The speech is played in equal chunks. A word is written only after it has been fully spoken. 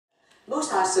Most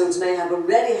households may have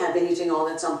already had the heating on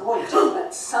at some point.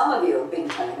 But some of you have been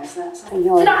telling us that.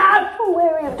 You're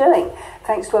wary of doing,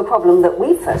 thanks to a problem that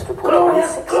we first reported on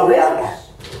 6 years ago.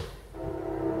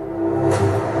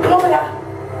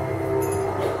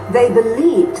 They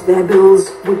believed their bills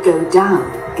would go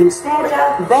down. Instead,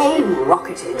 they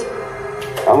rocketed.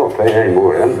 I'm not paying any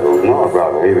more of them bills, no, I'd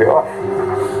rather leave it off.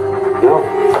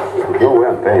 No way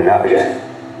I'm paying that again.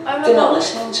 They're not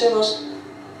listening to us,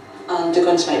 and they're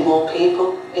going to make more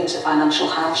people into financial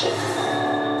hardship.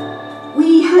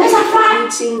 We had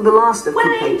seen the last of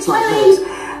complaints like those,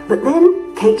 but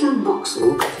then Kaitlyn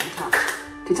Boxall got in touch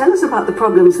to tell us about the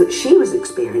problems that she was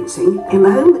experiencing in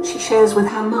the home that she shares with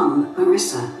her mum,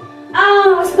 Marissa.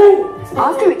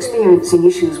 After experiencing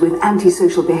issues with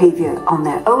antisocial behaviour on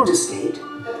their old estate,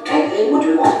 Kaitlyn, what do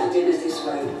we want for dinners this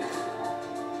week?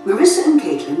 Marissa and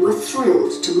Kaitlyn were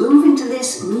thrilled to move into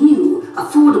this new,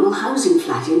 affordable housing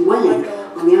flat in Welling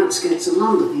on the outskirts of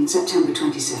London in September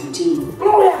 2017.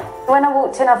 When I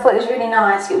walked in, I thought it was really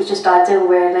nice. It was just ideal,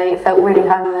 really. It felt really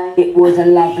homely. It was a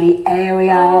lovely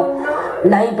area,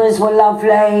 neighbours were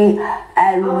lovely,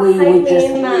 and we were just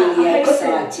really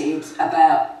excited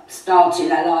about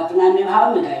starting our life in our new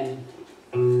home again.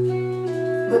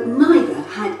 But neither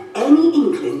had any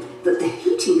inkling that the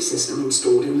heating system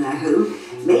installed in their home,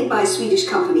 made by Swedish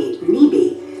company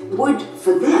NIBE, would,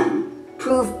 for them,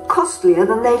 prove costlier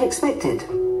than they'd expected.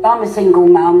 I'm a single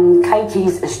mum,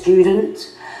 Katie's a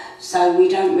student, so we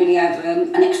don't really have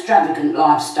an extravagant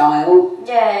lifestyle.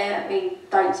 Yeah, we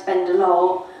don't spend a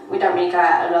lot, we don't really go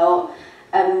out a lot,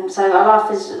 so our life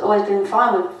has always been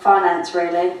fine with finance,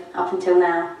 really, up until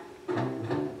now.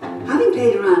 Having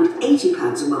paid around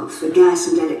 £80 a month for gas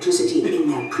and electricity in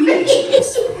their previous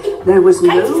place, there was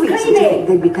no reason to think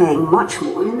they'd be paying much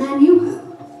more in their new home.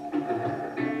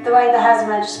 The way the housing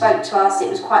manager spoke to us, it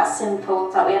was quite simple,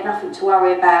 that we had nothing to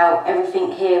worry about,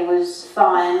 everything here was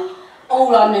fine.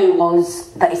 All I knew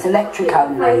was that it's electric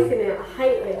only.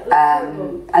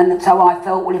 And so I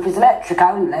felt, well, if it's electric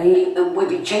only, it would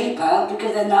be cheaper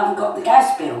because then I haven't got the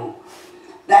gas bill.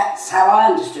 That's how I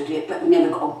understood it, but we never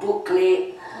got a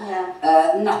booklet.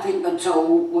 Yeah. Nothing at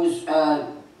all was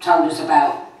told us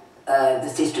about the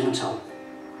system at all.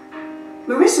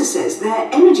 Marissa says their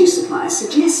energy supplier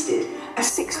suggested a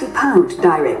 £60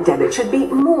 direct debit should be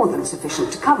more than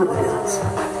sufficient to cover the bills.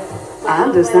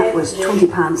 And as that was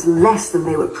 £20 less than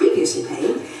they were previously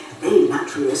paying, they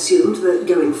naturally assumed that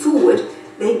going forward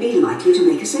they'd be likely to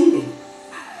make a saving.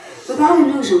 But that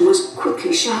illusion was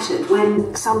quickly shattered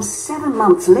when, some 7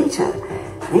 months later,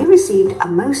 they received a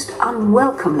most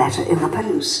unwelcome letter in the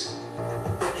post.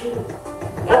 It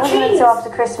wasn't until after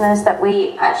Christmas that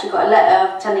we actually got a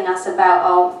letter telling us about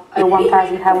our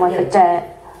 £1,000 worth of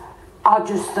debt. I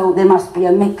just thought there must be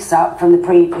a mix-up from the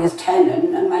previous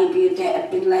tenant and maybe a debt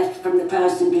had been left from the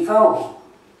person before.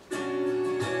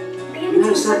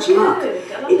 No such luck.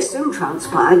 It soon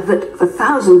transpired that the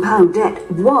 £1,000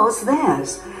 debt was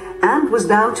theirs, and was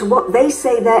down to what they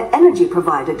say their energy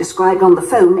provider described on the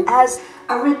phone as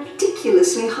a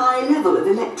ridiculously high level of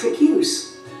electric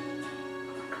use.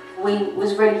 We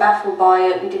was really baffled by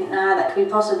it. We didn't know how that could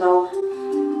be possible.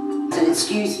 I said,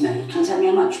 excuse me, can you tell me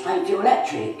how much you pay for your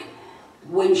electric?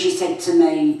 When she said to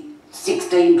me,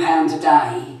 £16 a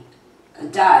day,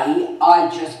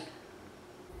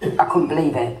 I couldn't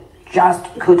believe it.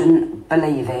 Just couldn't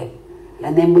believe it.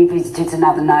 And then we visited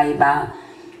another neighbour.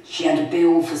 She had a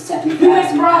bill for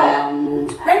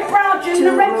 £7,000. Red bra,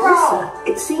 June, red bra!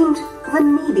 It seemed the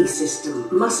NIBE system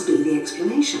must be the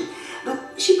explanation, but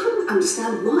she couldn't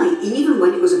understand why, even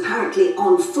when it was apparently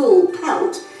on full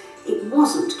pelt, it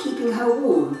wasn't keeping her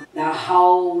warm. The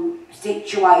whole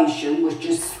situation was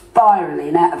just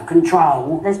spiralling out of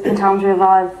control. There's been times where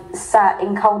I've sat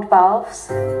in cold baths.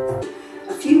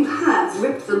 A few have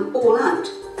ripped them all out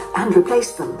and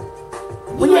replaced them.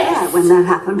 We were there when that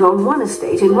happened on one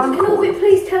estate in Runcorn.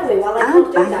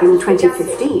 And back in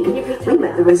 2015, we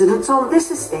met the residents on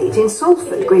this estate in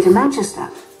Salford, Greater Manchester.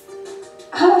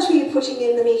 How much were you putting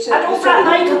in the meter? I don't flat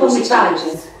makeup on my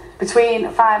face. Between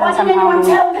 £5 and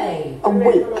 £10 a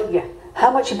week. Yeah.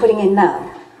 How much are you putting in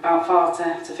now? About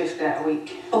 40 to 50 a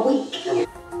week. A week?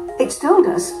 It's told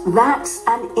us that's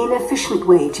an inefficient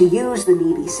way to use the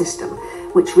NIBE system,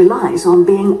 which relies on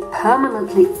being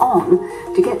permanently on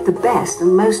to get the best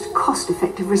and most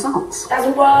cost-effective results.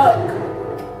 Doesn't work.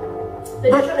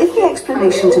 But if the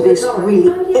explanation to this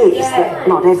really is that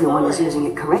not everyone is using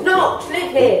it correctly,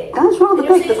 it does rather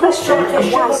beg the question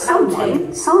of why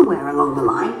someone, somewhere along the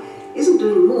line, isn't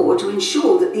doing more to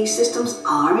ensure that these systems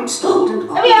are installed and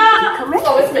operated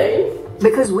correctly.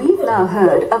 Because we've now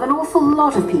heard of an awful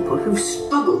lot of people who've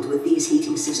struggled with these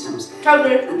heating systems.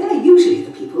 And they're usually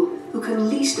the people who can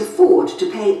least afford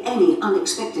to pay any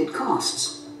unexpected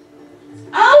costs.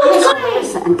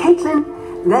 Marissa and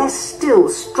Kaitlyn, they're still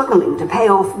struggling to pay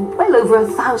off well over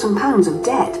 £1,000 of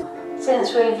debt.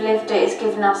 Since we've lived it, it's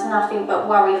given us nothing but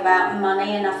worry about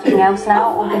money and nothing else now,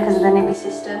 all because of the NIBE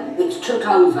system. It's took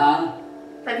over.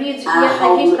 They've used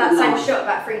that same shot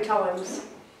about 3 times.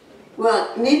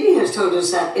 Well, NIBE has told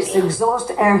us that its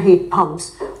exhaust air heat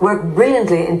pumps work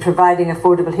brilliantly in providing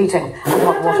affordable heating and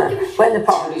hot water when the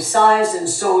property is sized,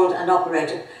 installed and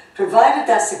operated. Provided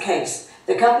that's the case,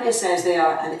 the company says they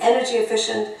are an energy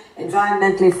efficient,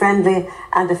 environmentally friendly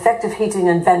and effective heating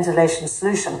and ventilation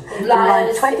solution in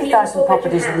around 20,000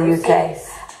 properties in the UK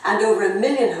and over 1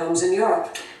 million homes in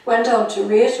Europe. Went on to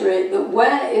reiterate that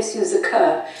where issues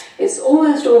occur, it's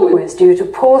almost always due to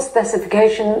poor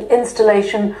specification,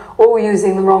 installation or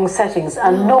using the wrong settings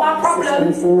and not the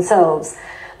systems themselves.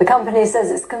 The company says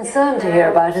it's concerned to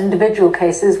hear about individual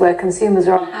cases where consumers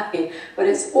are unhappy, but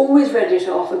it's always ready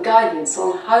to offer guidance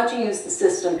on how to use the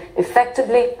system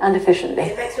effectively and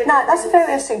efficiently. Now, that's a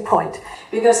very interesting point.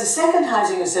 Because the Second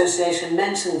Housing Association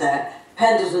mentioned there,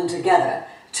 Pendleton Together,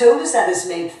 told us that it's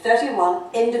made 31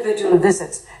 individual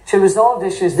visits to resolve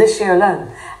issues this year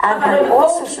alone and can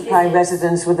also supply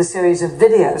residents with a series of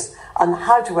videos on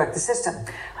how to work the system.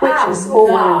 Which is all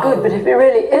well and good, but if it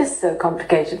really is so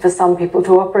complicated for some people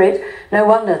to operate, no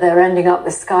wonder they're ending up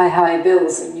with sky-high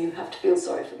bills and you have to feel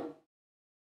sorry for them.